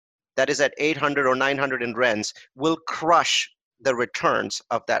that is at 800 or 900 in rents will crush the returns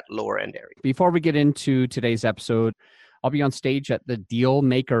of that lower end area. Before we get into today's episode, I'll be on stage at the Deal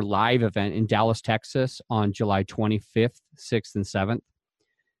Maker Live event in Dallas, Texas on July 25th, 6th, and 7th.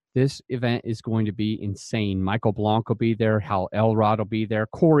 This event is going to be insane. Michael Blanc will be there. Hal Elrod will be there.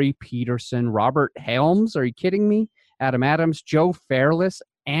 Corey Peterson, Robert Helms. Are you kidding me? Adam Adams, Joe Fairless,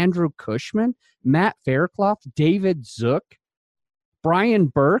 Andrew Cushman, Matt Fairclough, David Zook, Brian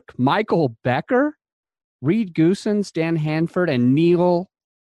Burke, Michael Becker, Reed Goosens, Dan Hanford, and Neil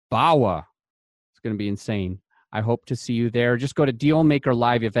Bawa. It's going to be insane. I hope to see you there. Just go to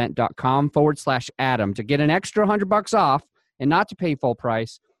dealmakerliveevent.com/Adam to get an extra $100 off and not to pay full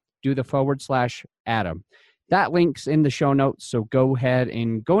price. Do the /Adam. That link's in the show notes, so go ahead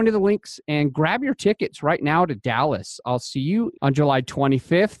and go into the links and grab your tickets right now to Dallas. I'll see you on July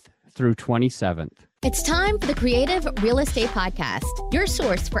 25th through 27th. It's time for the Creative Real Estate Podcast, your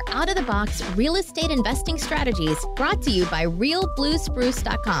source for out-of-the-box real estate investing strategies, brought to you by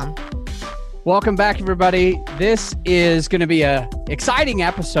realbluespruce.com. Welcome back, everybody. This is going to be an exciting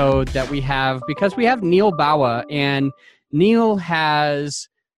episode that we have because we have Neil Bawa, and Neil has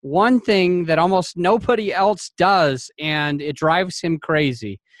one thing that almost nobody else does, and it drives him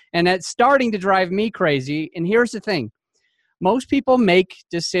crazy. And it's starting to drive me crazy. And here's the thing. Most people make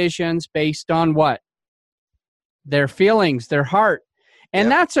decisions based on what? Their feelings, their heart. And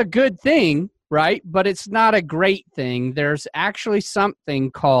that's a good thing, right? But it's not a great thing. There's actually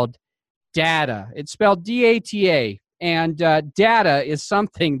something called data. It's spelled DATA. And data is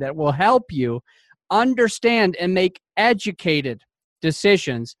something that will help you understand and make educated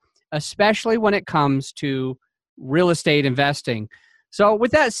decisions, especially when it comes to real estate investing. So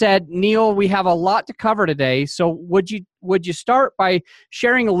with that said, Neil, we have a lot to cover today. So would you start by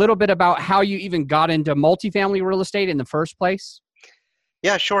sharing a little bit about how you even got into multifamily real estate in the first place?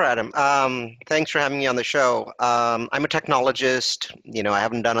 Yeah, sure, Adam. Thanks for having me on the show. I'm a technologist. I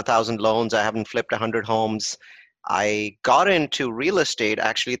haven't done 1,000 loans. I haven't flipped 100 homes. I got into real estate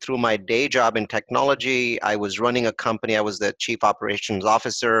actually through my day job in technology. I was running a company. I was the chief operations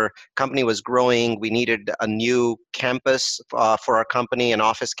officer. Company was growing. We needed a new campus for our company, an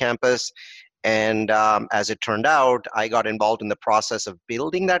office campus. And as it turned out, I got involved in the process of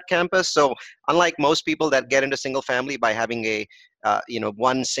building that campus. So unlike most people that get into single family by having a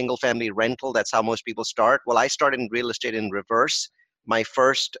one single family rental, that's how most people start. Well, I started in real estate in reverse. My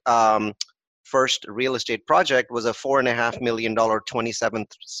first real estate project was a $4.5 million,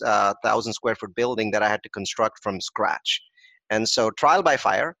 27,000 square foot building that I had to construct from scratch. And so trial by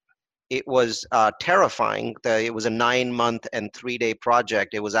fire, it was terrifying. It was a 9-month and 3-day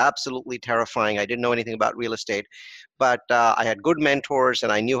project. It was absolutely terrifying. I didn't know anything about real estate, but I had good mentors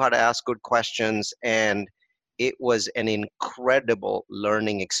and I knew how to ask good questions. And it was an incredible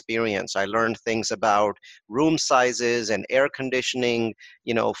learning experience. I learned things about room sizes and air conditioning,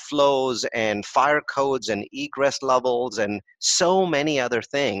 flows and fire codes and egress levels and so many other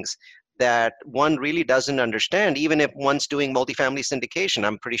things that one really doesn't understand, even if one's doing multifamily syndication.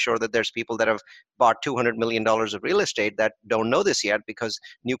 I'm pretty sure that there's people that have bought $200 million of real estate that don't know this yet, because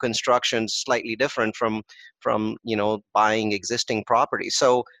new construction's slightly different from buying existing property.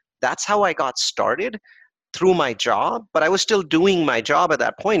 So that's how I got started, through my job, but I was still doing my job at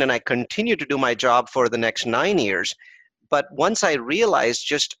that point, and I continued to do my job for the next 9 years. But once I realized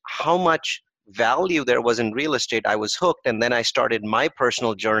just how much value there was in real estate, I was hooked, and then I started my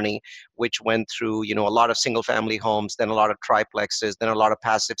personal journey, which went through a lot of single family homes, then a lot of triplexes, then a lot of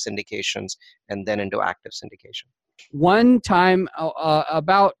passive syndications, and then into active syndication. One time,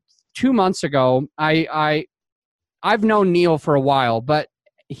 about 2 months ago, I've known Neil for a while, but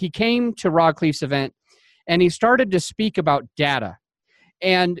he came to Rod Khleif's event, and he started to speak about data.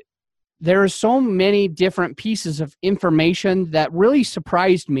 And there are so many different pieces of information that really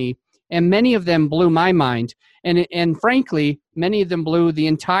surprised me, and many of them blew my mind. And frankly, many of them blew the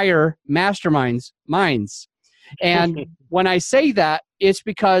entire mastermind's minds. And when I say that, it's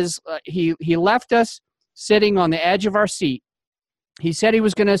because he left us sitting on the edge of our seat. He said he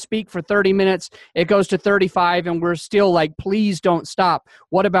was going to speak for 30 minutes. It goes to 35, and we're still like, please don't stop.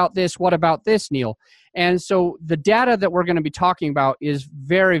 What about this? What about this, Neil? And so the data that we're going to be talking about is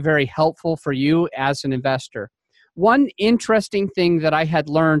very, very helpful for you as an investor. One interesting thing that I had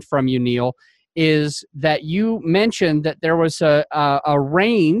learned from you, Neil, is that you mentioned that there was a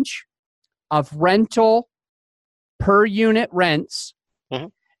range of rental per unit rents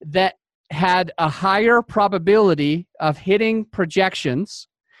that had a higher probability of hitting projections.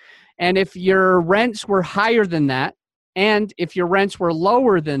 And if your rents were higher than that, and if your rents were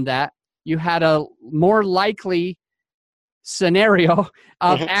lower than that, you had a more likely scenario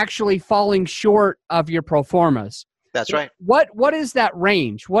of Mhm. actually falling short of your pro formas. That's right. What is that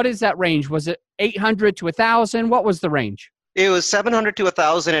range? What is that range? Was it 800 to 1,000? What was the range? It was 700 to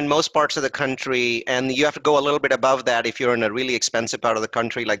 1,000 in most parts of the country, and you have to go a little bit above that if you're in a really expensive part of the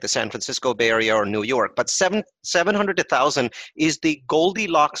country, like the San Francisco Bay Area or New York. But 700 to 1,000 is the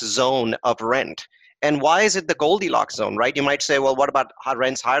Goldilocks zone of rent. And why is it the Goldilocks zone, right? You might say, well, what about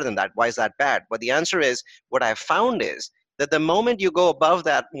rents higher than that? Why is that bad? But the answer is, what I've found is that the moment you go above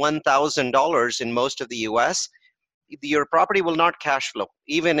that $1,000 in most of the US, your property will not cash flow,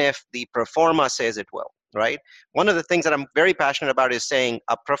 even if the pro forma says it will, right? One of the things that I'm very passionate about is saying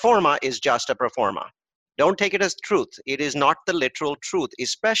a pro forma is just a pro forma. Don't take it as truth. It is not the literal truth,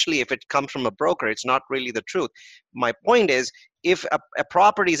 especially if it comes from a broker. It's not really the truth. My point is, if a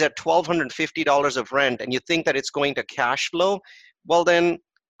property is at $1,250 of rent and you think that it's going to cash flow, well, then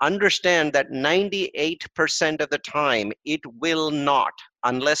understand that 98% of the time it will not,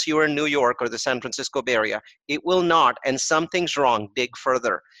 unless you are in New York or the San Francisco Bay Area. It will not, and something's wrong. Dig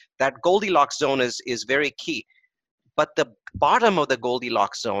further. That Goldilocks zone is very key. But the bottom of the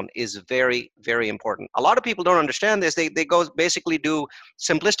Goldilocks zone is very, very important. A lot of people don't understand this. They go basically do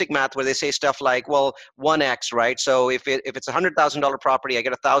simplistic math where they say stuff like, well, 1x, right? So if it's a $100,000 property, I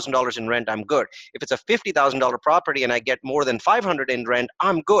get $1,000 in rent, I'm good. If it's a $50,000 property and I get more than $500 in rent,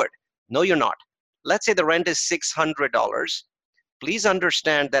 I'm good. No, you're not. Let's say the rent is $600. Please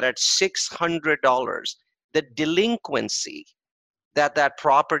understand that at $600, the delinquency that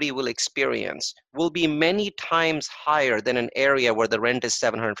property will experience will be many times higher than an area where the rent is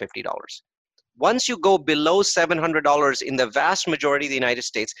 $750. Once you go below $700 in the vast majority of the United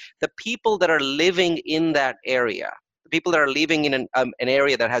States, the people that are living in that area, the people that are living in an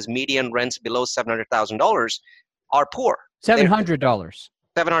area that has median rents below $700,000 are poor. $700.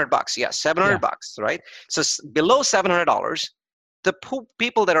 $700, yes, $700, right? So below $700, the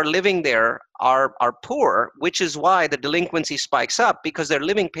people that are living there are poor, which is why the delinquency spikes up, because they're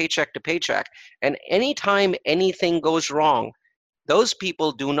living paycheck to paycheck. And anytime anything goes wrong, those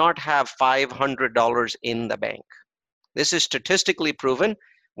people do not have $500 in the bank. This is statistically proven.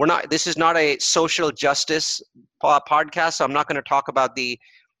 This is not a social justice podcast, so I'm not going to talk about the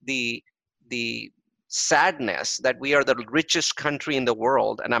sadness that we are the richest country in the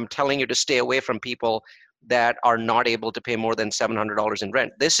world, and I'm telling you to stay away from people that are not able to pay more than $700 in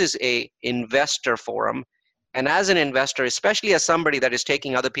rent. This is a investor forum. And as an investor, especially as somebody that is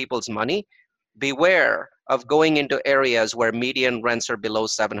taking other people's money, beware of going into areas where median rents are below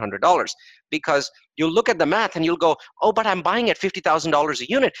 $700, because you'll look at the math and you'll go, oh, but I'm buying at $50,000 a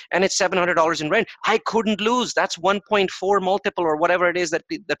unit and it's $700 in rent. I couldn't lose. That's 1.4 multiple or whatever it is that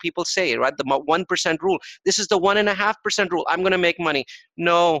people say, right? The 1% rule. This is the 1.5% rule. I'm going to make money.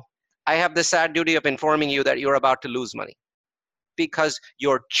 No. I have the sad duty of informing you that you're about to lose money, because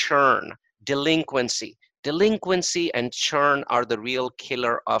your churn, delinquency and churn are the real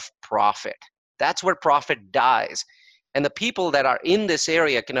killer of profit. That's where profit dies. And the people that are in this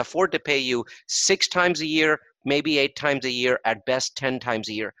area can afford to pay you 6 times a year, maybe 8 times a year, at best 10 times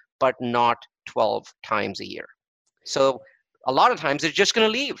a year, but not 12 times a year. So a lot of times they're just going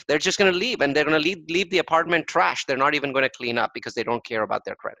to leave. They're just going to leave, and they're going to leave the apartment trashed. They're not even going to clean up because they don't care about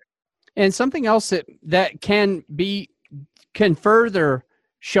their credit. And something else that can further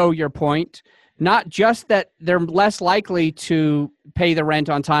show your point, not just that they're less likely to pay the rent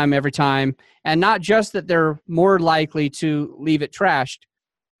on time every time, and not just that they're more likely to leave it trashed,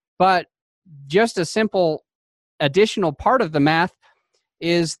 but just a simple additional part of the math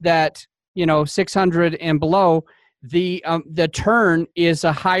is that, 600 and below, the turn is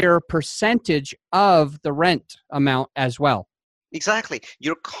a higher percentage of the rent amount as well. Exactly.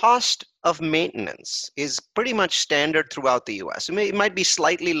 Your cost of maintenance is pretty much standard throughout the US. It might be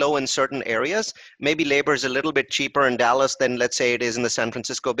slightly low in certain areas. Maybe labor is a little bit cheaper in Dallas than, let's say, it is in the San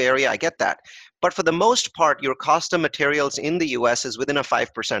Francisco Bay Area. I get that. But for the most part, your cost of materials in the US is within a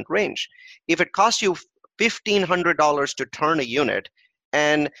 5% range. If it costs you $1,500 to turn a unit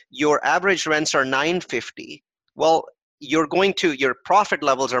and your average rents are $950, well, your profit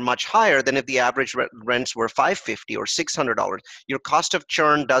levels are much higher than if the average rents were $550 or $600. Your cost of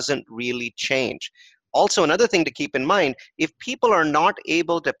churn doesn't really change. Also, another thing to keep in mind, if people are not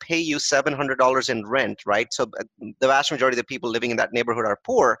able to pay you $700 in rent, right? So the vast majority of the people living in that neighborhood are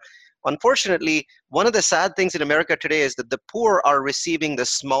poor. Unfortunately, one of the sad things in America today is that the poor are receiving the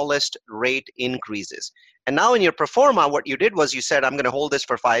smallest rate increases. And now in your pro forma, what you did was you said, I'm going to hold this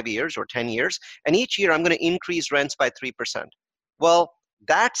for 5 years or 10 years, and each year I'm going to increase rents by 3%. Well,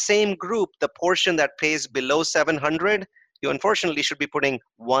 that same group, the portion that pays below 700, you unfortunately should be putting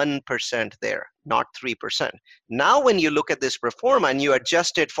 1% there, not 3%. Now, when you look at this pro forma and you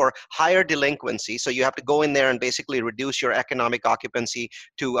adjust it for higher delinquency, so you have to go in there and basically reduce your economic occupancy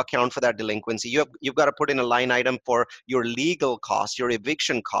to account for that delinquency. You've got to put in a line item for your legal costs, your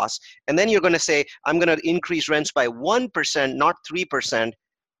eviction costs, and then you're going to say, I'm going to increase rents by 1%, not 3%.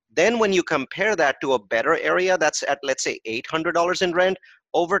 Then when you compare that to a better area that's at, let's say, $800 in rent,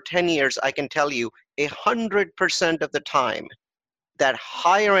 over 10 years, I can tell you 100% of the time, that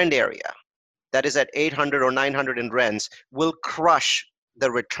higher end area that is at 800 or 900 in rents will crush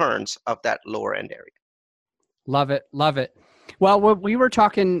the returns of that lower end area. Love it. Love it. Well, we were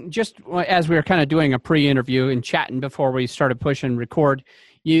talking just as we were kind of doing a pre-interview and chatting before we started pushing record.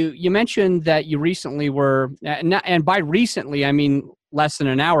 You mentioned that you recently were, and by recently, I mean less than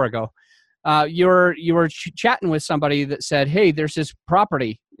an hour ago, you were chatting with somebody that said, hey, there's this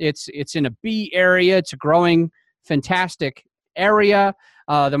property. It's in a B area. It's a growing, fantastic area.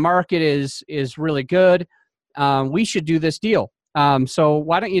 The market is really good. We should do this deal. So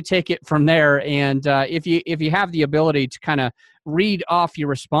why don't you take it from there? And if you have the ability to kind of read off your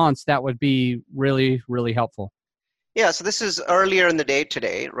response, that would be really, really helpful. Yeah, so this is earlier in the day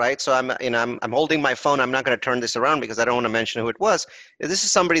today, right? So I'm holding my phone. I'm not going to turn this around because I don't want to mention who it was. This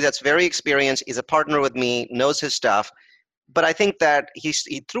is somebody that's very experienced. He's a partner with me, knows his stuff. But I think that he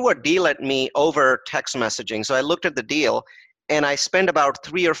threw a deal at me over text messaging. So I looked at the deal, and I spent about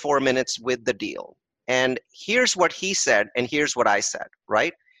 3 or 4 minutes with the deal. And here's what he said, and here's what I said,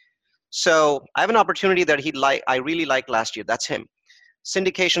 right? So I have an opportunity that I really liked last year. That's him.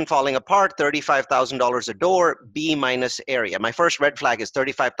 Syndication falling apart, $35,000 a door, B minus area. My first red flag is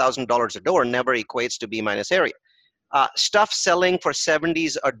 $35,000 a door never equates to B minus area. Stuff selling for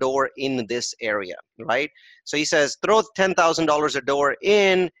 70s a door in this area, right? So he says, throw $10,000 a door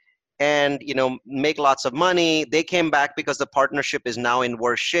in and make lots of money. They came back because the partnership is now in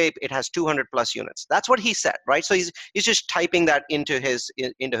worse shape. It has 200 plus units. That's what he said, right? So he's just typing that into his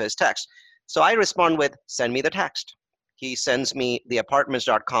text. So I respond with, send me the text. He sends me the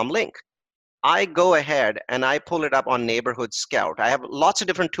apartments.com link. I go ahead and I pull it up on Neighborhood Scout. I have lots of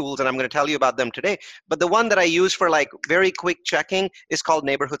different tools and I'm going to tell you about them today. But the one that I use for like very quick checking is called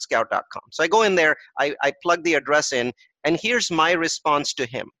neighborhoodscout.com. So I go in there, I plug the address in, and here's my response to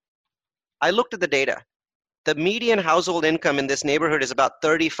him. I looked at the data. The median household income in this neighborhood is about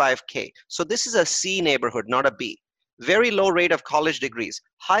 $35K. So this is a C neighborhood, not a B. Very low rate of college degrees,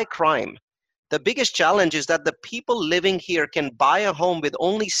 high crime. The biggest challenge is that the people living here can buy a home with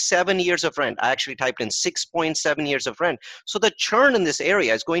only 7 years of rent. I actually typed in 6.7 years of rent. So the churn in this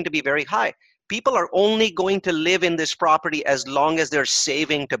area is going to be very high. People are only going to live in this property as long as they're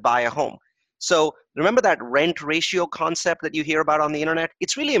saving to buy a home. So remember that rent ratio concept that you hear about on the internet?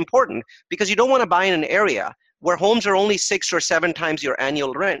 It's really important because you don't want to buy in an area where homes are only 6 or 7 times your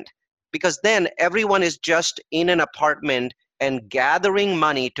annual rent, because then everyone is just in an apartment and gathering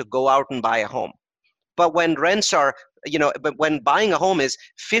money to go out and buy a home. But when rents are, but when buying a home is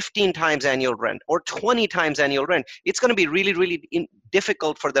 15 times annual rent or 20 times annual rent, it's going to be really, really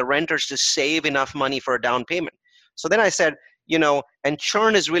difficult for the renters to save enough money for a down payment. So then I said, and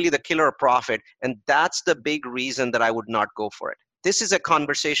churn is really the killer of profit. And that's the big reason that I would not go for it. This is a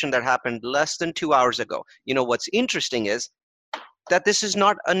conversation that happened less than 2 hours ago. What's interesting is that this is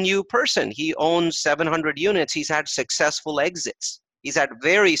not a new person. He owns 700 units. He's had successful exits. He's had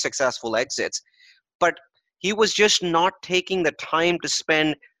very successful exits. But he was just not taking the time to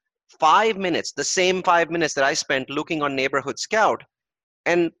spend 5 minutes, the same 5 minutes that I spent looking on Neighborhood Scout.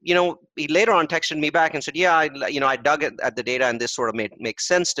 And, he later on texted me back and said, yeah, I dug at the data and this sort of makes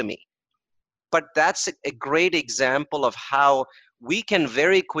sense to me. But that's a great example of how we can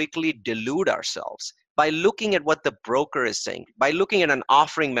very quickly delude ourselves by looking at what the broker is saying, by looking at an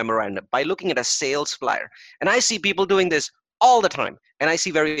offering memorandum, by looking at a sales flyer. And I see people doing this all the time. And I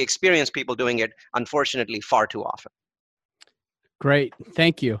see very experienced people doing it, unfortunately, far too often. Great.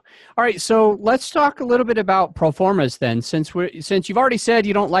 Thank you. All right. So let's talk a little bit about pro formas then, since you've already said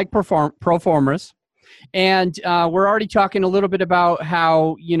you don't like pro formas. And we're already talking a little bit about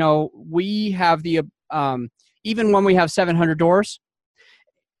how, we have the, even when we have 700 doors,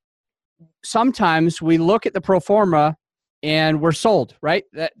 sometimes we look at the pro forma and we're sold, right?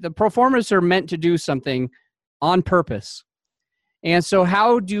 The pro formas are meant to do something on purpose. And so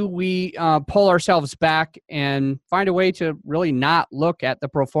how do we pull ourselves back and find a way to really not look at the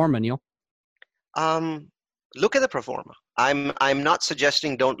pro forma, Neil? Look at the pro forma. I'm not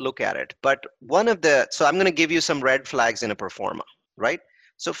suggesting don't look at it, but so I'm going to give you some red flags in a pro forma, right?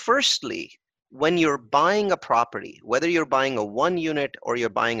 So firstly, when you're buying a property, whether you're buying a 1 unit or you're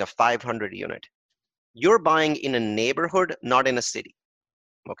buying a 500 unit, You're buying in a neighborhood, not in a city.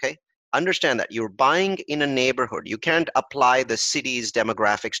 Okay? Understand that you're buying in a neighborhood. You can't apply the city's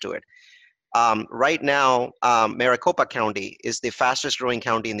demographics to it. Right now, Maricopa County is the fastest growing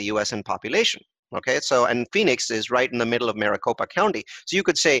county in the US in population. Okay, so, and Phoenix is right in the middle of Maricopa County. So you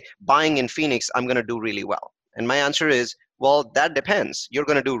could say, buying in Phoenix, I'm going to do really well. And my answer is, well, that depends. You're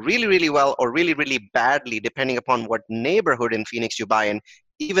going to do really, really well or really, really badly, depending upon what neighborhood in Phoenix you buy in,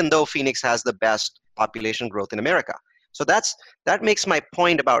 even though Phoenix has the best population growth in America. So that makes my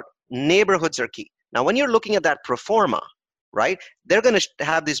point about neighborhoods are key. Now, when you're looking at that pro forma, right, they're going to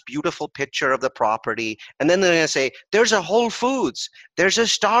have this beautiful picture of the property, and then they're going to say, there's a Whole Foods, there's a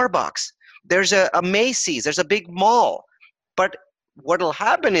Starbucks, there's a Macy's, there's a big mall. But what will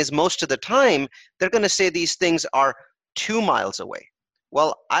happen is most of the time, they're going to say these things are 2 miles away.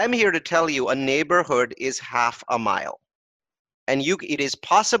 Well, I'm here to tell you a neighborhood is half a mile. And it is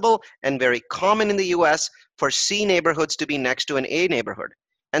possible and very common in the US for C neighborhoods to be next to an A neighborhood.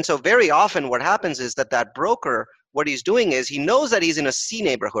 And so very often what happens is that broker, what he's doing is he knows that he's in a C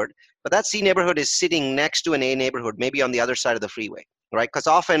neighborhood, but that C neighborhood is sitting next to an A neighborhood, maybe on the other side of the freeway, right? Because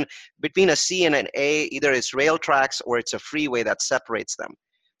often between a C and an A, either it's rail tracks or it's a freeway that separates them.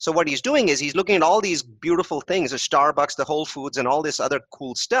 So what he's doing is he's looking at all these beautiful things, the Starbucks, the Whole Foods, and all this other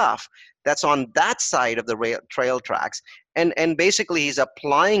cool stuff that's on that side of the trail tracks. And basically he's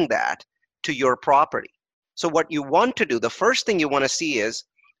applying that to your property. So what you want to do, the first thing you want to see is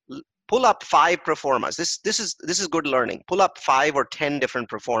pull up 5 pro formas. This is good learning. Pull up 5 or 10 different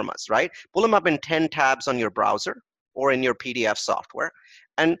pro formas, right? Pull them up in 10 tabs on your browser or in your PDF software,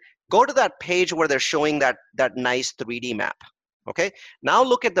 and go to that page where they're showing that nice 3D map. Okay, now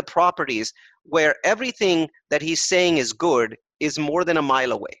look at the properties where everything that he's saying is good is more than a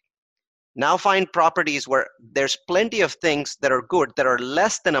mile away. Now find properties where there's plenty of things that are good that are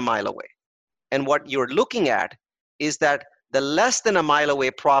less than a mile away. And what you're looking at is that the less than a mile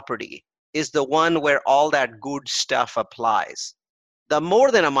away property is the one where all that good stuff applies. The more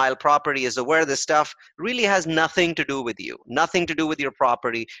than a mile property is where the stuff really has nothing to do with you, nothing to do with your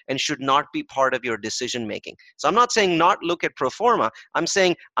property, and should not be part of your decision making. So I'm not saying not look at pro forma. I'm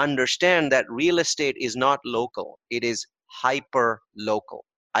saying understand that real estate is not local. It is hyper local.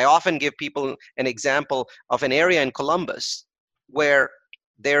 I often give people an example of an area in Columbus where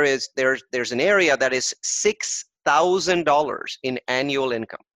there's an area that is $6,000 in annual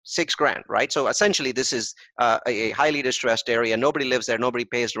income. $6,000, right? So essentially this is a highly distressed area. Nobody lives there, nobody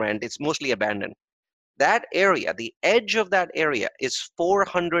pays rent. It's mostly abandoned. That area, the edge of that area is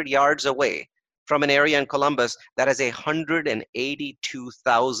 400 yards away from an area in Columbus that has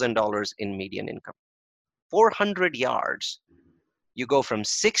 $182,000 in median income. 400 yards. You go from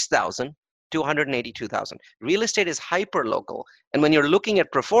 6,000 to 182,000. Real estate is hyper local. And when you're looking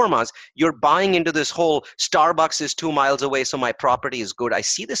at pro formas, you're buying into this whole Starbucks is 2 miles away, so my property is good. I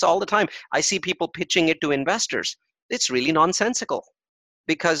see this all the time. I see people pitching it to investors. It's really nonsensical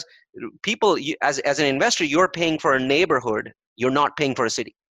because people, as an investor, you're paying for a neighborhood. You're not paying for a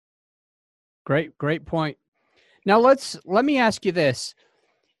city. Great point. Now let me ask you this.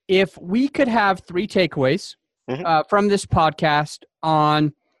 If we could have 3 takeaways from this podcast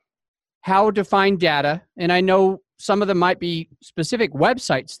on how to find data, and I know some of them might be specific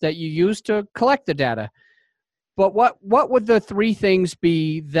websites that you use to collect the data, but what would the 3 things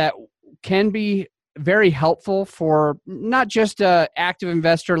be that can be very helpful for not just an active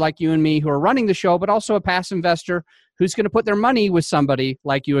investor like you and me who are running the show, but also a passive investor who's going to put their money with somebody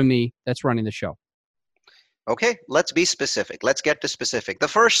like you and me that's running the show? Okay, let's be specific. Let's get to specific. The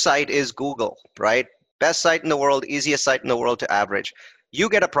first site is Google, right? Best site in the world, easiest site in the world to average. You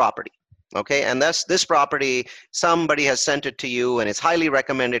get a property. Okay, and this property, somebody has sent it to you and it's highly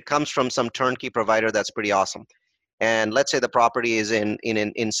recommended, comes from some turnkey provider that's pretty awesome. And let's say the property is in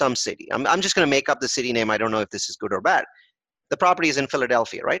some city. I'm just going to make up the city name. I don't know if this is good or bad. The property is in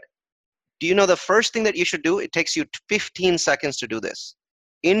Philadelphia, right? Do you know the first thing that you should do? It takes you 15 seconds to do this.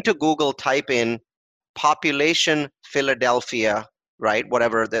 Into Google, type in population Philadelphia, right?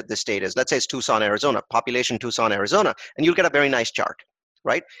 Whatever the state is. Let's say it's Tucson, Arizona. Population Tucson, Arizona. And you'll get a very nice chart,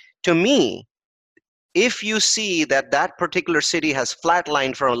 right? To me, if you see that particular city has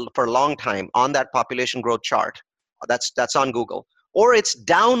flatlined for a long time on that population growth chart, that's on Google, or it's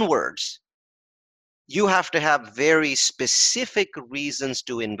downwards, you have to have very specific reasons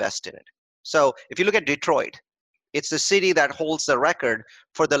to invest in it. So if you look at Detroit, it's the city that holds the record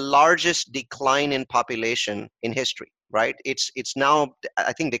for the largest decline in population in history, right? It's now,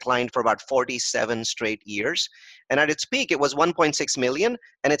 I think, declined for about 47 straight years. And at its peak, it was 1.6 million,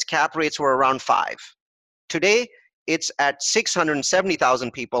 and its cap rates were around 5. Today, it's at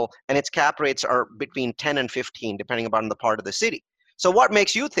 670,000 people, and its cap rates are between 10 and 15, depending upon the part of the city. So what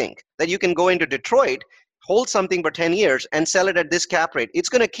makes you think that you can go into Detroit, hold something for 10 years, and sell it at this cap rate? It's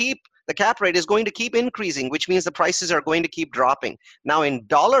going to keep, the cap rate is going to keep increasing, which means the prices are going to keep dropping. Now, in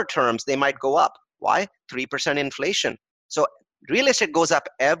dollar terms, they might go up. Why? 3% inflation. So real estate goes up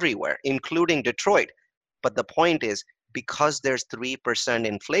everywhere, including Detroit. But the point is, because there's 3%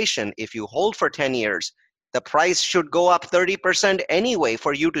 inflation, if you hold for 10 years, the price should go up 30% anyway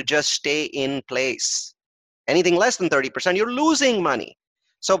for you to just stay in place. Anything less than 30%, you're losing money.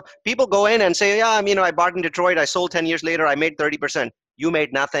 So people go in and say, yeah, I bought in Detroit, I sold 10 years later, I made 30%. You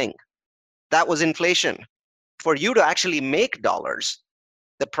made nothing. That was inflation. For you to actually make dollars,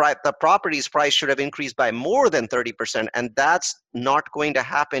 the property's price should have increased by more than 30%, and that's not going to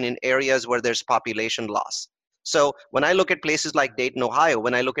happen in areas where there's population loss. So when I look at places like Dayton, Ohio,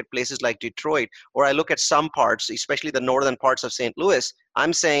 when I look at places like Detroit, or I look at some parts, especially the northern parts of St. Louis,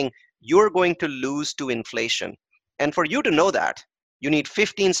 I'm saying you're going to lose to inflation. And for you to know that, you need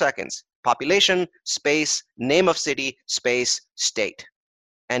 15 seconds. Population, space, name of city, space, state.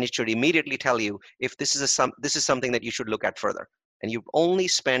 And it should immediately tell you if this is something that you should look at further. And you've only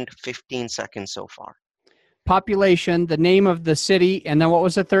spent 15 seconds so far. Population, the name of the city, and then what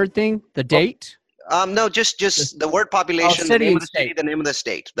was the third thing? The date? No, just the word population, the name of the city, the name of the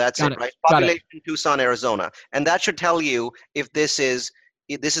state. That's it, right? Population, Tucson, Arizona. And that should tell you if this is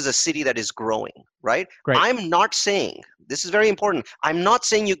a city that is growing, right? Great. I'm not saying, this is very important, I'm not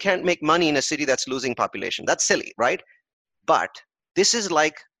saying you can't make money in a city that's losing population. That's silly, right? But this is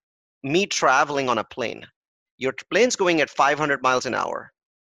like me traveling on a plane. Your plane's going at 500 miles an hour.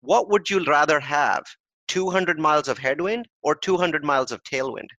 What would you rather have? 200 miles of headwind or 200 miles of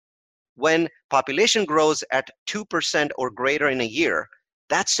tailwind? When population grows at 2% or greater in a year,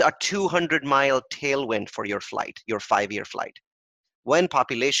 that's a 200-mile tailwind for your flight, your 5-year flight. When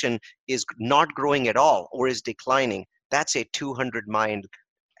population is not growing at all or is declining, that's a 200-mile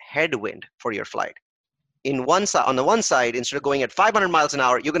headwind for your flight. On the one side, instead of going at 500 miles an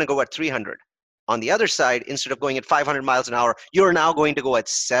hour, you're going to go at 300. On the other side, instead of going at 500 miles an hour, you're now going to go at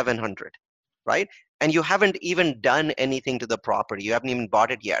 700, right? And you haven't even done anything to the property. You haven't even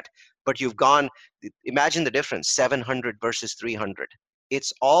bought it yet. But you've gone, imagine the difference, 700 versus 300.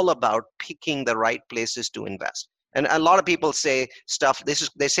 It's all about picking the right places to invest. And a lot of people say stuff,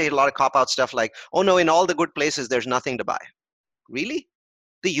 they say a lot of cop-out stuff like, oh no, in all the good places, there's nothing to buy. Really?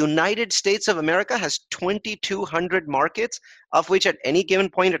 The United States of America has 2,200 markets, of which at any given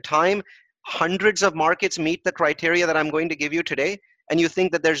point of time, hundreds of markets meet the criteria that I'm going to give you today, and you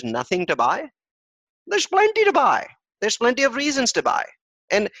think that there's nothing to buy? There's plenty to buy. There's plenty of reasons to buy.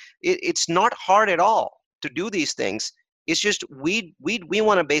 And it's not hard at all to do these things. It's just we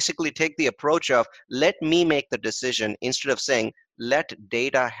want to basically take the approach of let me make the decision instead of saying let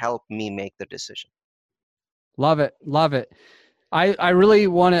data help me make the decision. Love it. Love it. I really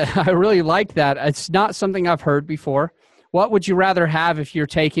want to, I really like that. It's not something I've heard before. What would you rather have if you're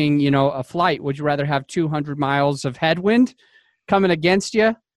taking, a flight? Would you rather have 200 miles of headwind coming against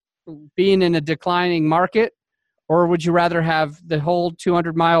you, being in a declining market? Or would you rather have the whole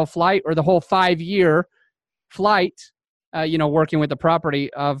 200-mile flight or the whole 5-year flight, working with the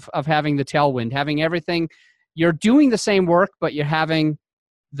property of having the tailwind, having everything? You're doing the same work, but you're having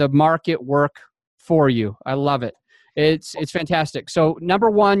the market work for you. I love it. It's fantastic. So number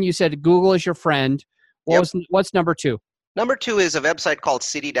one, you said Google is your friend. What's number two? Number two is a website called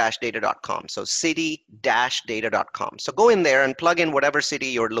city-data.com. So city-data.com. So go in there and plug in whatever city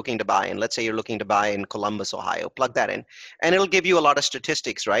you're looking to buy in. Let's say you're looking to buy in Columbus, Ohio. Plug that in. And it'll give you a lot of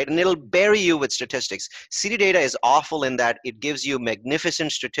statistics, right? And it'll bury you with statistics. City Data is awful in that it gives you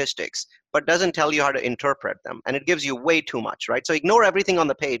magnificent statistics, but doesn't tell you how to interpret them. And it gives you way too much, right? So ignore everything on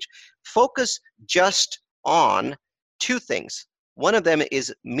the page. Focus just on two things. One of them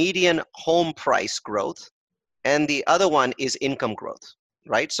is median home price growth, and the other one is income growth,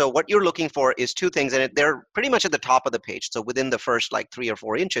 right? So what you're looking for is two things, and they're pretty much at the top of the page. So within the first 3 or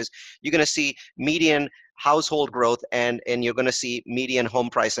 4 inches, you're going to see median household growth, and you're going to see median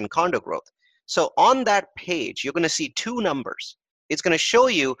home price and condo growth. So on that page, you're going to see two numbers. It's going to show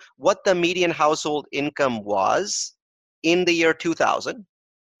you what the median household income was in the year 2000,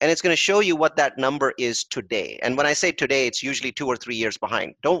 and it's going to show you what that number is today. And when I say today, it's usually 2 or 3 years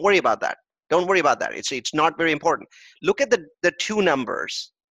behind. Don't worry about that. Don't worry about that. It's not very important. Look at the two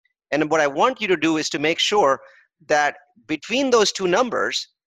numbers. And what I want you to do is to make sure that between those two numbers,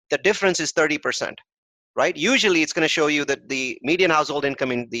 the difference is 30%, right? Usually it's going to show you that the median household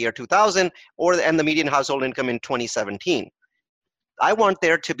income in the year 2000 and the median household income in 2017. I want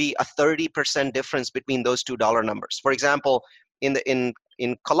there to be a 30% difference between those $2 numbers. For example, in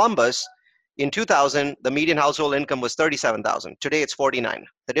Columbus, in 2000, the median household income was 37,000. Today it's 49.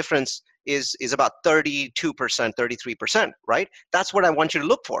 The difference is about 32%, 33%, right? That's what I want you to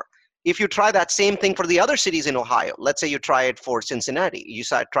look for. If you try that same thing for the other cities in Ohio, let's say you try it for Cincinnati, you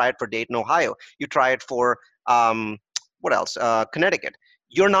try it for Dayton, Ohio, you try it for, what else? Connecticut.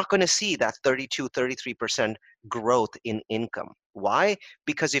 You're not going to see that 32, 33% growth in income. Why?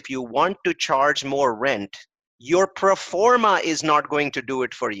 Because if you want to charge more rent, your pro forma is not going to do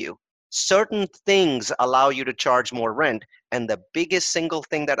it for you. Certain things allow you to charge more rent, and the biggest single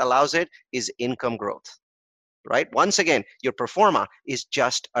thing that allows it is income growth, right? Once again, your pro forma is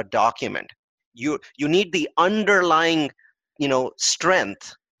just a document. You need the underlying,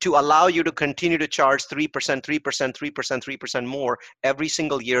 strength to allow you to continue to charge 3%, 3%, 3%, 3% more every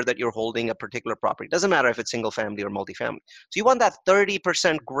single year that you're holding a particular property. Doesn't matter if it's single family or multifamily. So you want that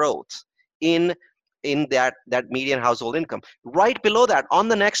 30% growth in that median household income. Right below that, on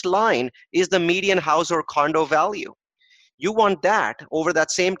the next line, is the median house or condo value. You want that over that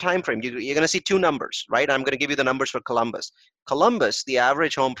same time frame. You're going to see two numbers, right? I'm going to give you the numbers for Columbus. Columbus, the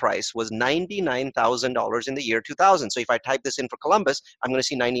average home price was $99,000 in the year 2000. So if I type this in for Columbus, I'm going to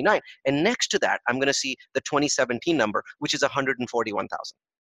see 99. And next to that, I'm going to see the 2017 number, which is 141,000.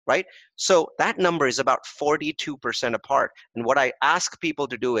 Right? So that number is about 42% apart. And what I ask people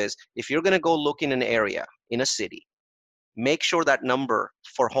to do is, if you're going to go look in an area, in a city, make sure that number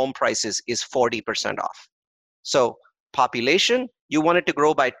for home prices is 40% off. So population, you want it to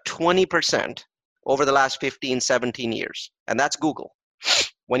grow by 20% over the last 15, 17 years. And that's Google.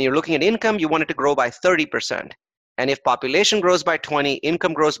 When you're looking at income, you want it to grow by 30%. And if population grows by 20,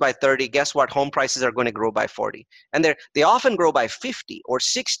 income grows by 30, guess what? Home prices are going to grow by 40. And they often grow by 50 or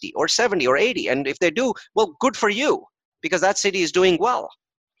 60 or 70 or 80. And if they do, well, good for you, because that city is doing well.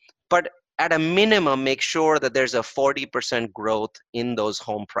 But at a minimum, make sure that there's a 40% growth in those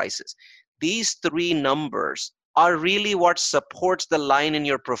home prices. These three numbers are really what supports the line in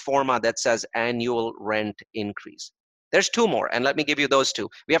your pro forma that says annual rent increase. There's two more, and let me give you those two.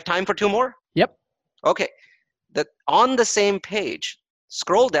 We have time for two more? Yep. Okay. On the same page,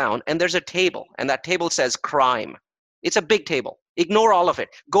 scroll down, and there's a table, and that table says crime. It's a big table. Ignore all of it.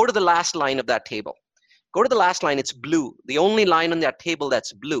 Go to the last line of that table. Go to the last line. It's blue. The only line on that table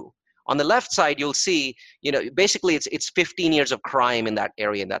that's blue. On the left side, you'll see, basically it's 15 years of crime in that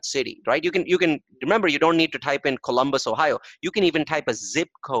area, in that city, right? You can remember, you don't need to type in Columbus, Ohio. You can even type a zip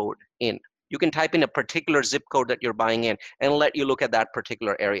code in. You can type in a particular zip code that you're buying in and let you look at that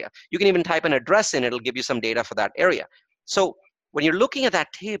particular area. You can even type an address in, it'll give you some data for that area. So when you're looking at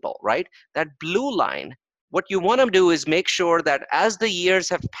that table, right, that blue line, what you want to do is make sure that as the years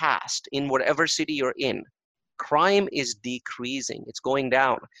have passed in whatever city you're in, crime is decreasing. It's going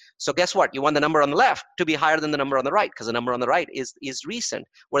down. So guess what? You want the number on the left to be higher than the number on the right, because the number on the right is recent,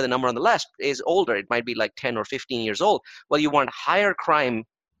 where the number on the left is older. It might be like 10 or 15 years old. Well, you want higher crime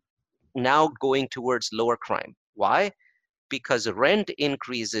now going towards lower crime. Why? Because rent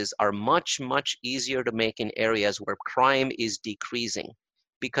increases are much, much easier to make in areas where crime is decreasing,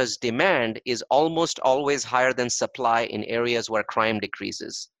 because demand is almost always higher than supply in areas where crime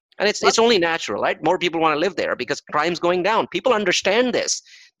decreases. And it's only natural, right? More people want to live there because crime's going down. People understand this.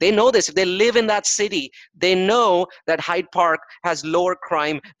 They know this. If they live in that city, they know that Hyde Park has lower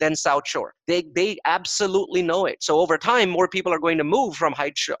crime than South Shore. They absolutely know it. So over time, more people are going to move from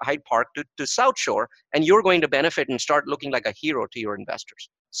Hyde Park to South Shore, and you're going to benefit and start looking like a hero to your investors.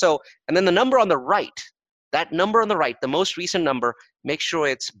 So, and then the number on the right, that number on the right, the most recent number, make sure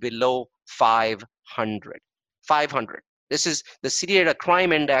it's below 500. 500. This is the city data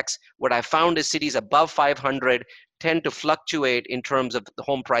crime index. What I found is cities above 500 tend to fluctuate in terms of the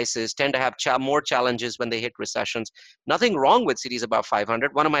home prices, tend to have more challenges when they hit recessions. Nothing wrong with cities above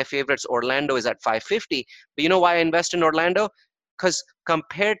 500. One of my favorites, Orlando, is at 550. But you know why I invest in Orlando? Because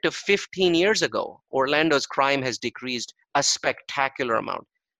compared to 15 years ago, Orlando's crime has decreased a spectacular amount.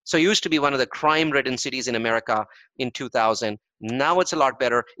 So it used to be one of the crime-ridden cities in America in 2000. Now it's a lot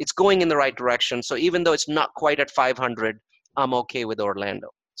better. It's going in the right direction. So even though it's not quite at 500, I'm okay with Orlando.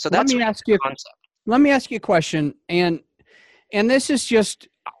 So that's the concept. Let me ask you a question. And this is just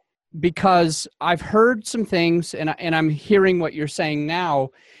because I've heard some things and I'm hearing what you're saying now,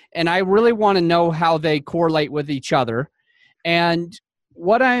 and I really want to know how they correlate with each other. And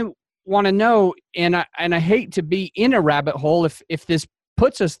what I want to know, and I hate to be in a rabbit hole if this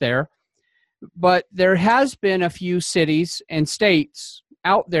puts us there, but there has been a few cities and states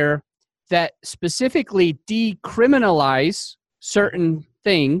out there that specifically decriminalize certain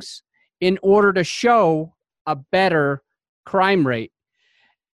things in order to show a better crime rate.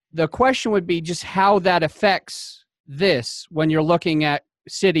 The question would be just how that affects this when you're looking at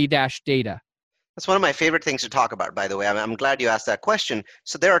city-data. That's one of my favorite things to talk about, by the way. I'm glad you asked that question.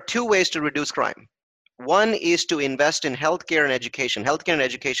 So there are two ways to reduce crime. One is to invest in healthcare and education. Healthcare and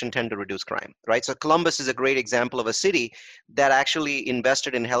education tend to reduce crime, right? So Columbus is a great example of a city that actually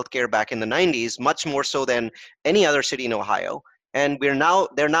invested in healthcare back in the 90s, much more so than any other city in Ohio. And they're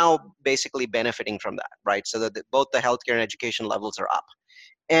now basically benefiting from that, right? So that both the healthcare and education levels are up.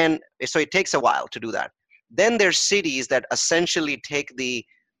 And so it takes a while to do that. Then there's cities that essentially take the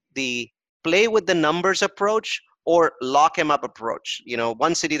play with the numbers approach or lock them up approach.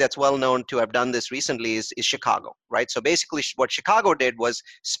 One city that's well known to have done this recently is Chicago, right? So basically what Chicago did was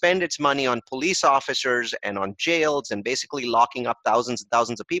spend its money on police officers and on jails and basically locking up thousands and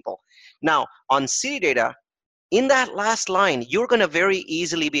thousands of people. Now, on city data, in that last line, you're going to very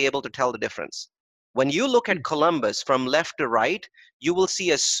easily be able to tell the difference. When you look at Columbus from left to right, you will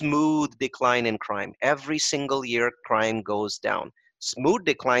see a smooth decline in crime. Every single year, crime goes down. Smooth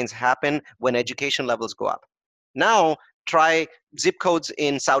declines happen when education levels go up. Now, try zip codes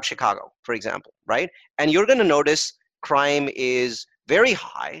in South Chicago, for example, right? And you're going to notice crime is very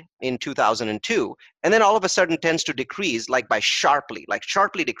high in 2002, and then all of a sudden tends to decrease, like sharply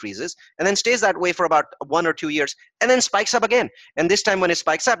decreases, and then stays that way for about 1 or 2 years, and then spikes up again. And this time when it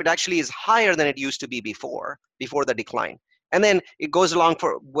spikes up, it actually is higher than it used to be before the decline. And then it goes along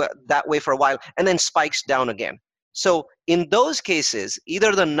for that way for a while, and then spikes down again. So in those cases,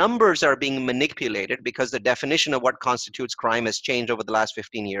 either the numbers are being manipulated because the definition of what constitutes crime has changed over the last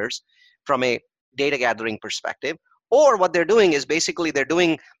 15 years from a data gathering perspective, or what they're doing is basically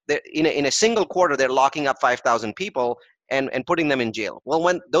in a single quarter, they're locking up 5,000 people and putting them in jail. Well,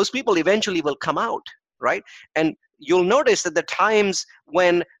 when those people eventually will come out, right? And you'll notice that the times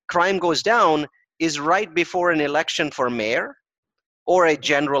when crime goes down is right before an election for mayor or a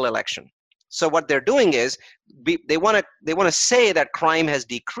general election. So what they're doing is they want to say that crime has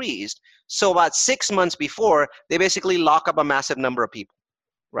decreased. So about 6 months before, they basically lock up a massive number of people,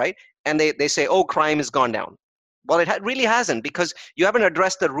 right? And they say, oh, crime has gone down. Well, it really hasn't, because you haven't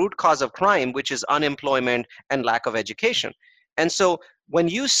addressed the root cause of crime, which is unemployment and lack of education. And so when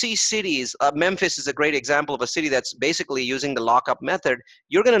you see cities, Memphis is a great example of a city that's basically using the lockup method,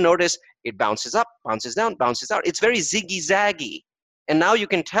 you're going to notice it bounces up, bounces down, bounces out. It's very ziggy-zaggy. And now you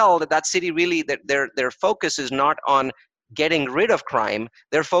can tell that city really, that their focus is not on getting rid of crime.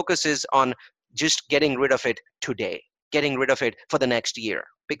 Their focus is on just getting rid of it today, getting rid of it for the next year,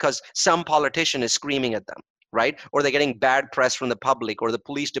 because some politician is screaming at them, right? Or they're getting bad press from the public, or the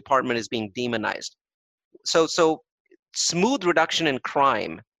police department is being demonized. So smooth reduction in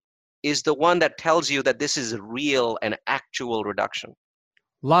crime is the one that tells you that this is real and actual reduction.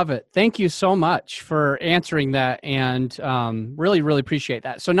 Love it. Thank you so much for answering that, and really, really appreciate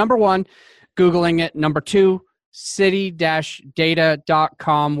that. So number one, Googling it. Number two,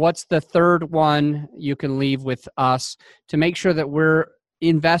 city-data.com. What's the third one you can leave with us to make sure that we're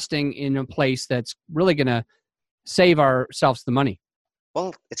investing in a place that's really going to save ourselves the money?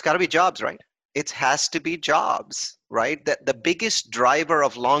 Well, it's got to be jobs, right? It has to be jobs, right? The biggest driver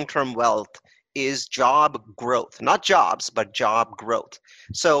of long-term wealth is job growth, not jobs, but job growth.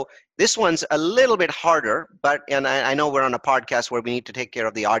 So this one's a little bit harder, and I know we're on a podcast where we need to take care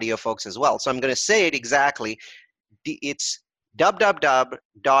of the audio folks as well. So I'm going to say it exactly. It's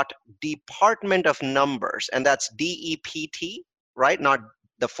Department of Numbers, and that's DEPT, right? Not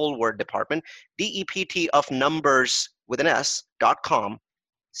the full word department. DEPT of Numbers with an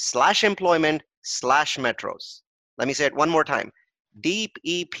S.com/employment/metros. Let me say it one more time.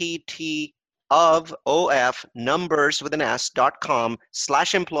 DEPT of OF Numbers with an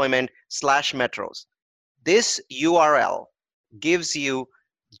S.com/employment/metros. This URL gives you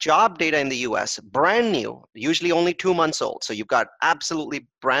job data in the US, brand new, usually only 2 months old. So you've got absolutely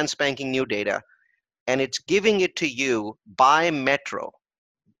brand spanking new data, and it's giving it to you by metro.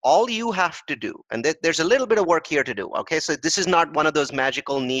 All you have to do, and there's a little bit of work here to do, okay? So this is not one of those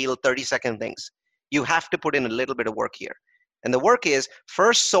magical Neil 30-second things. You have to put in a little bit of work here. And the work is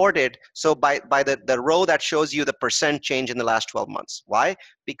first sorted, so by the row that shows you the percent change in the last 12 months. Why?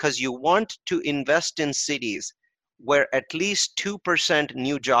 Because you want to invest in cities where at least 2%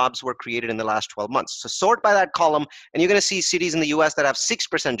 new jobs were created in the last 12 months. So sort by that column, and you're going to see cities in the US that have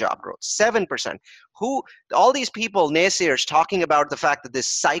 6% job growth, 7%. All these people, naysayers, talking about the fact that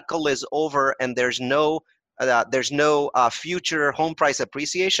this cycle is over and there's no future home price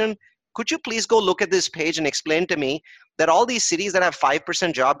appreciation. Could you please go look at this page and explain to me that all these cities that have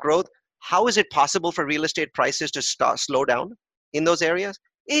 5% job growth, how is it possible for real estate prices to slow down in those areas?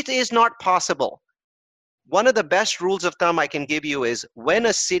 It is not possible. One of the best rules of thumb I can give you is when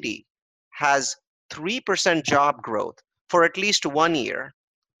a city has 3% job growth for at least 1 year,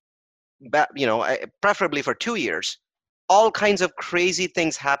 preferably for 2 years, all kinds of crazy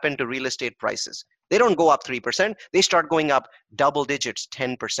things happen to real estate prices. They don't go up 3%. They start going up double digits,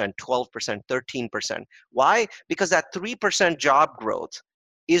 10%, 12%, 13%. Why? Because that 3% job growth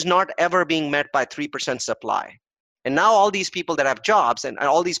is not ever being met by 3% supply. And now all these people that have jobs and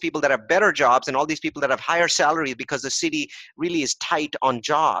all these people that have better jobs and all these people that have higher salaries because the city really is tight on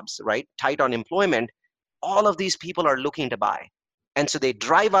jobs, right? Tight on employment. All of these people are looking to buy. And so they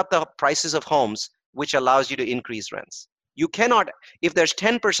drive up the prices of homes, which allows you to increase rents. You cannot, if there's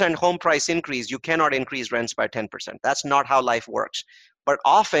 10% home price increase, you cannot increase rents by 10%. That's not how life works. But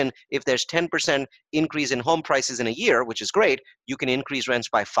often, if there's 10% increase in home prices in a year, which is great, you can increase rents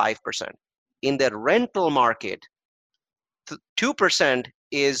by 5%. In the rental market, 2%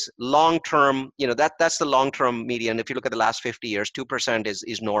 is long-term, that's the long-term median. If you look at the last 50 years, 2%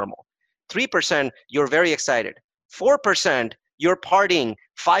 is normal. 3%, you're very excited. 4%, you're partying.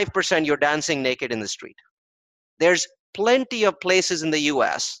 5%, you're dancing naked in the street. There's plenty of places in the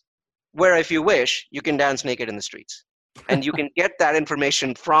US where if you wish, you can dance naked in the streets. And you can get that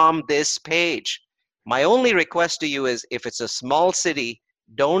information from this page. My only request to you is if it's a small city,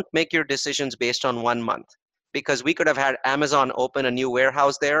 don't make your decisions based on 1 month. Because we could have had Amazon open a new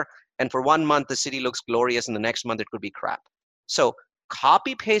warehouse there, and for 1 month, the city looks glorious, and the next month, it could be crap. So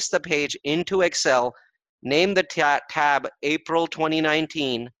copy paste the page into Excel, name the tab April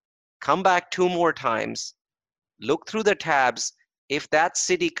 2019, come back 2 more times, look through the tabs. If that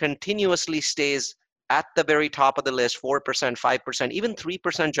city continuously stays at the very top of the list, 4%, 5%, even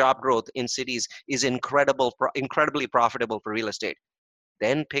 3% job growth in cities is incredibly profitable for real estate.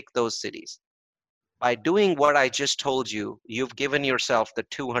 Then pick those cities. By doing what I just told you, you've given yourself the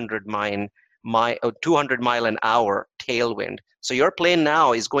 200 mile an hour tailwind. So your plane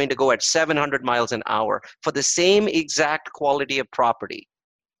now is going to go at 700 miles an hour for the same exact quality of property.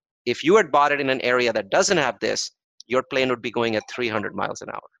 If you had bought it in an area that doesn't have this, your plane would be going at 300 miles an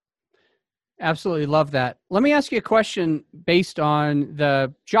hour. Absolutely love that. Let me ask you a question based on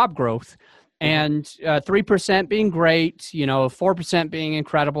the job growth. And 3% being great, 4% being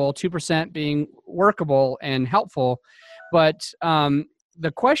incredible, 2% being workable and helpful. But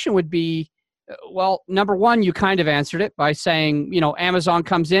the question would be, well, number one, you kind of answered it by saying, Amazon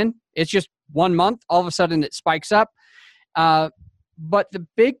comes in, it's just 1 month, all of a sudden it spikes up. But the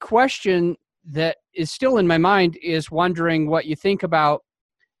big question that is still in my mind is wondering what you think about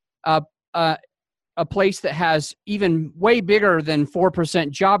a place that has even way bigger than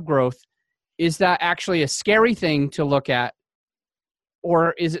 4% job growth. Is that actually a scary thing to look at?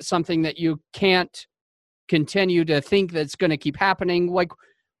 Or is it something that you can't continue to think that's going to keep happening? Like,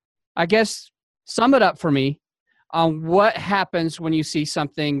 I guess, sum it up for me on what happens when you see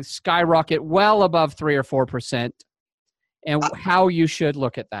something skyrocket well above 3 or 4% and how you should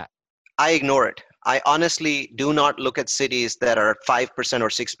look at that. I ignore it. I honestly do not look at cities that are 5% or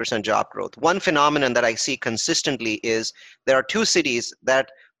 6% job growth. One phenomenon that I see consistently is there are 2 cities that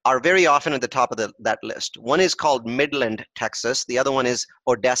are very often at the top of that list. One is called Midland, Texas. The other one is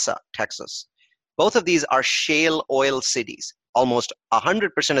Odessa, Texas. Both of these are shale oil cities. Almost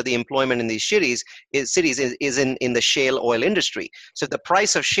 100% of the employment in these cities is in the shale oil industry. So if the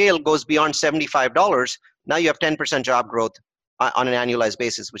price of shale goes beyond $75, now you have 10% job growth on an annualized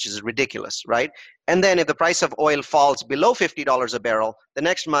basis, which is ridiculous, right? And then if the price of oil falls below $50 a barrel, the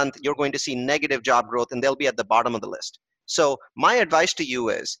next month you're going to see negative job growth and they'll be at the bottom of the list. So my advice to you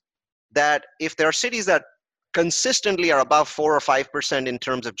is that if there are cities that consistently are above 4 or 5% in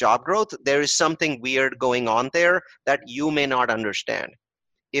terms of job growth, there is something weird going on there that you may not understand.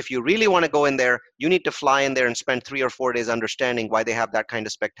 If you really want to go in there, you need to fly in there and spend 3 or 4 days understanding why they have that kind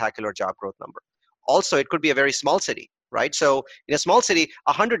of spectacular job growth number. Also, it could be a very small city, right? So in a small city,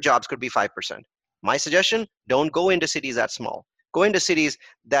 100 jobs could be 5%. My suggestion, don't go into cities that small. Go into cities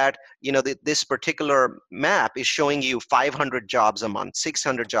that, this particular map is showing you 500 jobs a month,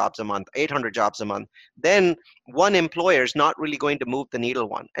 600 jobs a month, 800 jobs a month. Then one employer is not really going to move the needle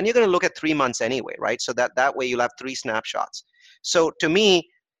one. And you're going to look at 3 months anyway, right? So that way you'll have 3 snapshots. So to me,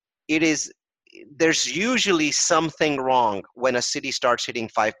 there's usually something wrong when a city starts hitting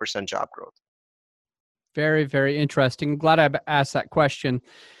 5% job growth. Very, very interesting. I'm glad I asked that question.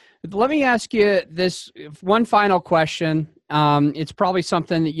 Let me ask you this one final question. It's probably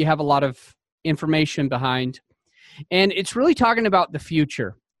something that you have a lot of information behind, and it's really talking about the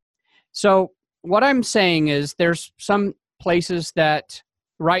future. So what I'm saying is there's some places that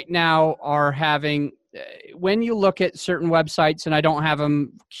right now are having when you look at certain websites, and I don't have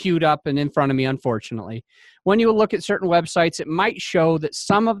them queued up and in front of me, unfortunately, when you look at certain websites, it might show that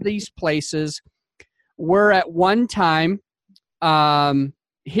some of these places were at one time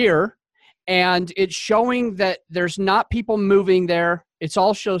here, and it's showing that there's not people moving there. It's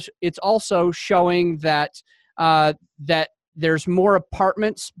also showing that that there's more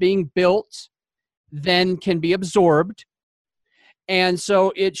apartments being built than can be absorbed. And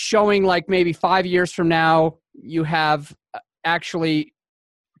so it's showing like maybe 5 years from now, you have actually,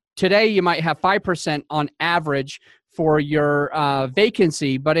 today you might have 5% on average for your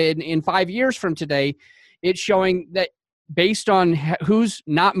vacancy, but in 5 years from today, it's showing that based on who's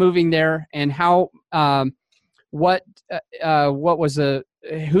not moving there and how,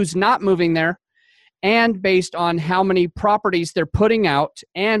 who's not moving there, and based on how many properties they're putting out,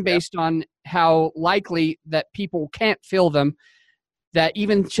 and based on how likely that people can't fill them, that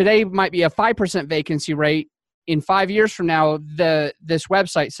even today might be a 5% vacancy rate. In 5 years from now, this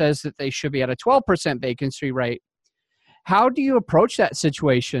website says that they should be at a 12% vacancy rate. How do you approach that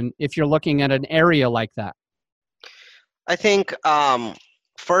situation if you're looking at an area like that? I think,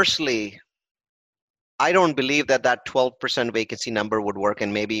 firstly, I don't believe that 12% vacancy number would work,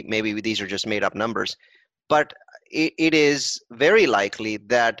 and maybe these are just made up numbers. But it is very likely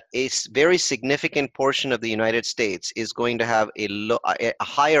that a very significant portion of the United States is going to have a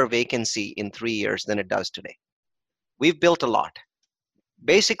higher vacancy in 3 years than it does today. We've built a lot.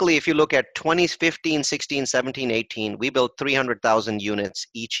 Basically, if you look at 2015, 16, 17, 18, we built 300,000 units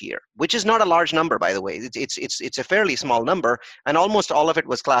each year, which is not a large number, by the way. It's a fairly small number, and almost all of it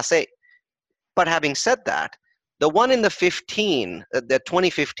was Class A. But having said that, the one in the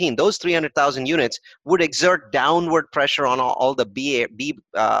 2015, those 300,000 units would exert downward pressure on all the B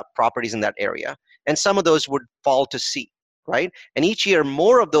properties in that area, and some of those would fall to C, right? And each year,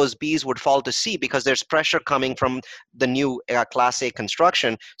 more of those Bs would fall to C because there's pressure coming from the new Class A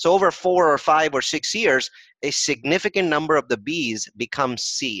construction. So over 4 or 5 or 6 years, a significant number of the Bs become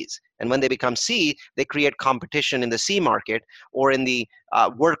Cs. And when they become C, they create competition in the C market or in the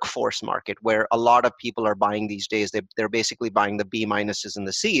workforce market, where a lot of people are buying these days. They're basically buying the B minuses and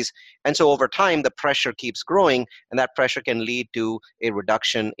the Cs. And so over time, the pressure keeps growing, and that pressure can lead to a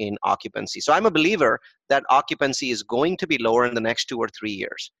reduction in occupancy. So I'm a believer that occupancy is going to be lower in the next 2 or 3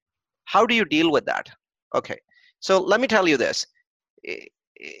 years. How do you deal with that? Okay, so let me tell you this.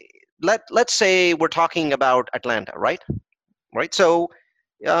 Let's say we're talking about Atlanta, right? So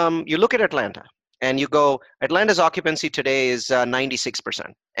you look at Atlanta and you go, Atlanta's occupancy today is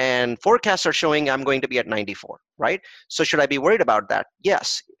 96%, and forecasts are showing I'm going to be at 94, right? So should I be worried about that?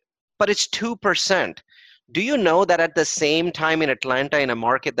 Yes, but it's 2%. Do you know that at the same time in Atlanta, in a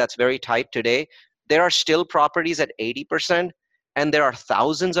market that's very tight today, there are still properties at 80%, and there are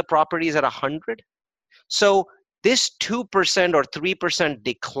thousands of properties at 100? So this 2% or 3%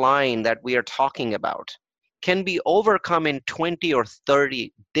 decline that we are talking about can be overcome in 20 or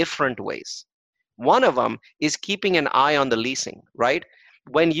 30 different ways. One of them is keeping an eye on the leasing, right?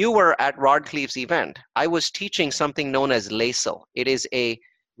 When you were at Rod Khleif's event, I was teaching something known as LASL. It is a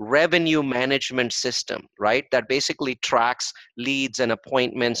revenue management system, right? That basically tracks leads and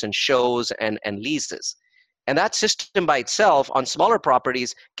appointments and shows and leases. And that system by itself on smaller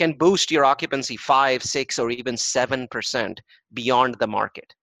properties can boost your occupancy 5, 6, or even 7% beyond the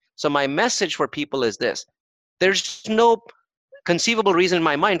market. So my message for people is this. There's no conceivable reason in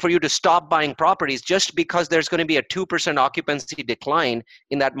my mind for you to stop buying properties just because there's going to be a 2% occupancy decline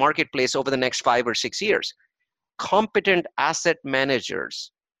in that marketplace over the next 5 or 6 years. Competent asset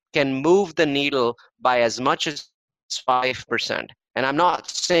managers can move the needle by as much as 5%. And I'm not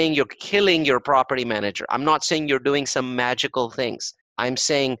saying you're killing your property manager. I'm not saying you're doing some magical things. I'm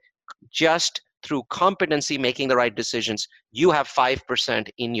saying just through competency making the right decisions, you have 5%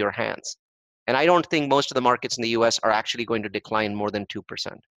 in your hands. And I don't think most of the markets in the US are actually going to decline more than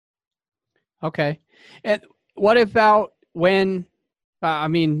 2%. Okay. And what about when, I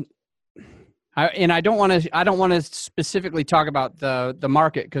don't want to specifically talk about the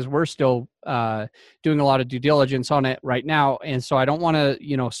market because we're still doing a lot of due diligence on it right now, and so I don't want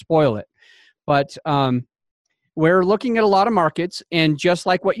to spoil it. But we're looking at a lot of markets, and just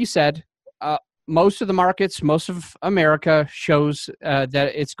like what you said, most of the markets, most of America shows that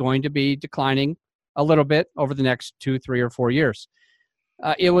it's going to be declining a little bit over the next 2, 3, or 4 years.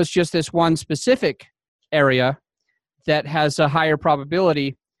 It was just this one specific area that has a higher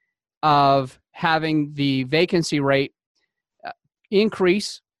probability of having the vacancy rate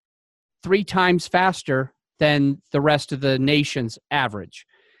increase 3 times faster than the rest of the nation's average.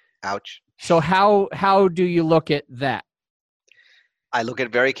 Ouch. So how do you look at that? I look at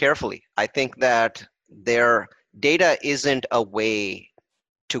it very carefully. I think that their data isn't a way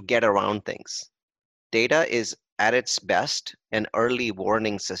to get around things. Data is at its best an early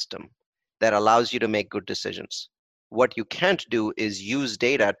warning system that allows you to make good decisions. What you can't do is use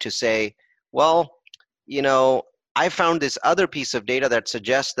data to say, well, I found this other piece of data that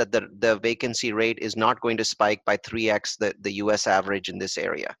suggests that the vacancy rate is not going to spike by 3x the US average in this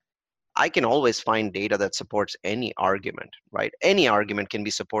area. I can always find data that supports any argument, right? Any argument can be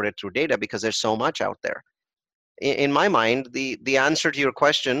supported through data because there's so much out there. In my mind, the answer to your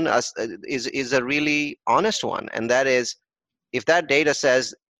question is a really honest one. And that is, if that data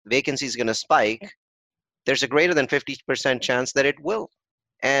says vacancy is going to spike, there's a greater than 50% chance that it will.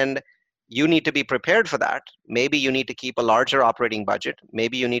 And you need to be prepared for that. Maybe you need to keep a larger operating budget.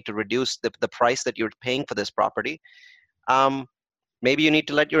 Maybe you need to reduce the price that you're paying for this property. Maybe you need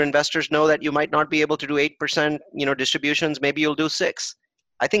to let your investors know that you might not be able to do 8%, distributions. Maybe you'll do 6.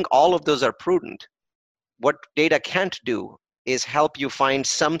 I think all of those are prudent. What data can't do is help you find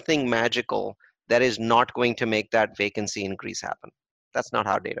something magical that is not going to make that vacancy increase happen. That's not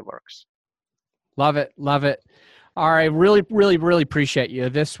how data works. Love it. Love it. All right. Really, really, really appreciate you.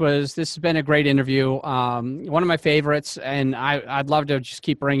 This has been a great interview. One of my favorites, and I'd love to just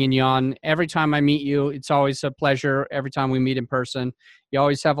keep bringing you on. Every time I meet you, it's always a pleasure. Every time we meet in person, you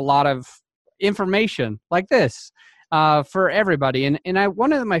always have a lot of information like this for everybody. And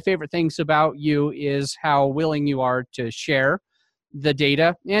one of my favorite things about you is how willing you are to share the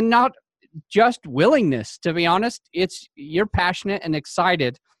data, and not just willingness, to be honest. You're passionate and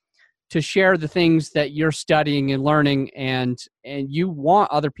excited to share the things that you're studying and learning, and you want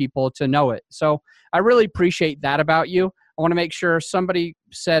other people to know it. So I really appreciate that about you. I want to make sure somebody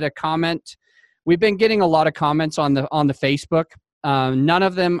said a comment. We've been getting a lot of comments on the Facebook. None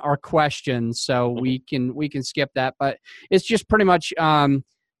of them are questions, so we can skip that. But it's just pretty much 10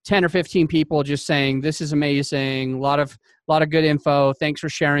 or 15 people just saying this is amazing. A lot of good info. Thanks for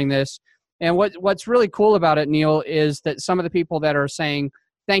sharing this. And what's really cool about it, Neil, is that some of the people that are saying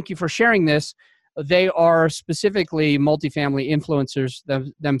thank you for sharing this, they are specifically multifamily influencers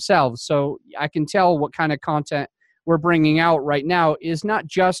themselves. So I can tell what kind of content we're bringing out right now is not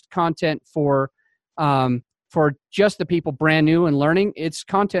just content for just the people brand new and learning. It's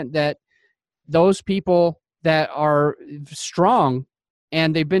content that those people that are strong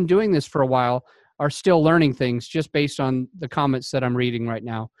and they've been doing this for a while are still learning things just based on the comments that I'm reading right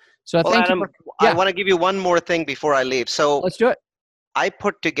now. So thank you. I want to give you one more thing before I leave. So let's do it. I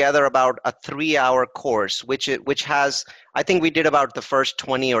put together about a 3-hour course, which has, I think we did about the first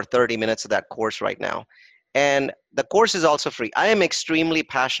 20 or 30 minutes of that course right now. And the course is also free. I am extremely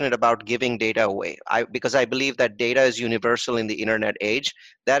passionate about giving data away because I believe that data is universal in the internet age.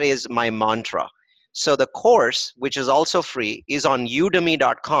 That is my mantra. So the course, which is also free, is on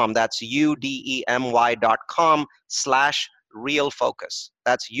udemy.com. That's udemy.com/realfocus.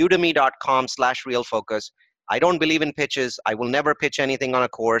 That's udemy.com/realfocus. I don't believe in pitches. I will never pitch anything on a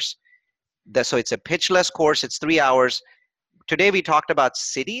course. So it's a pitchless course. It's 3 hours. Today we talked about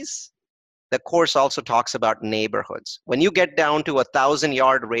cities. The course also talks about neighborhoods. When you get down to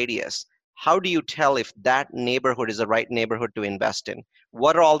 1,000-yard radius, how do you tell if that neighborhood is the right neighborhood to invest in?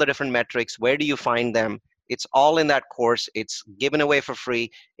 What are all the different metrics? Where do you find them? It's all in that course. It's given away for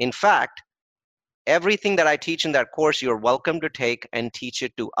free. In fact, everything that I teach in that course, you're welcome to take and teach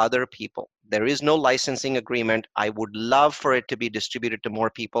it to other people. There is no licensing agreement. I would love for it to be distributed to more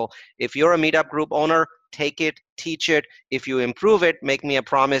people. If you're a meetup group owner, take it, teach it. If you improve it, make me a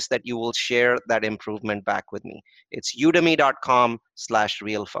promise that you will share that improvement back with me. It's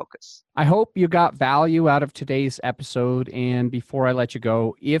udemy.com/realfocus. I hope you got value out of today's episode. And before I let you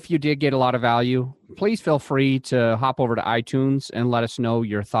go, if you did get a lot of value, please feel free to hop over to iTunes and let us know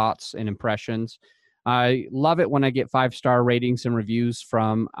your thoughts and impressions. I love it when I get 5-star ratings and reviews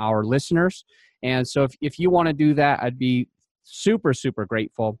from our listeners. And so if you want to do that, I'd be super, super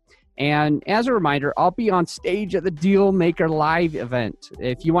grateful. And as a reminder, I'll be on stage at the Dealmaker Live event.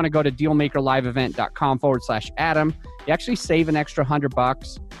 If you want to go to dealmakerliveevent.com/Adam, you actually save an extra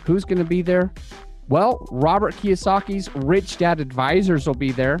 $100. Who's going to be there? Well, Robert Kiyosaki's Rich Dad Advisors will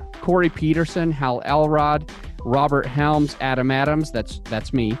be there. Corey Peterson, Hal Elrod, Robert Helms, Adam Adams,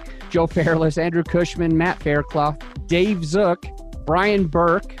 that's me, Joe Fairless, Andrew Cushman, Matt Fairclough, Dave Zook, Brian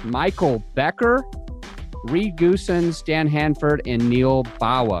Burke, Michael Becker, Reed Goosens, Dan Hanford, and Neil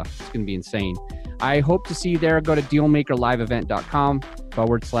Bawa. It's going to be insane. I hope to see you there. Go to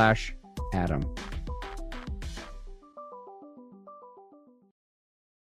dealmakerliveevent.com/Adam.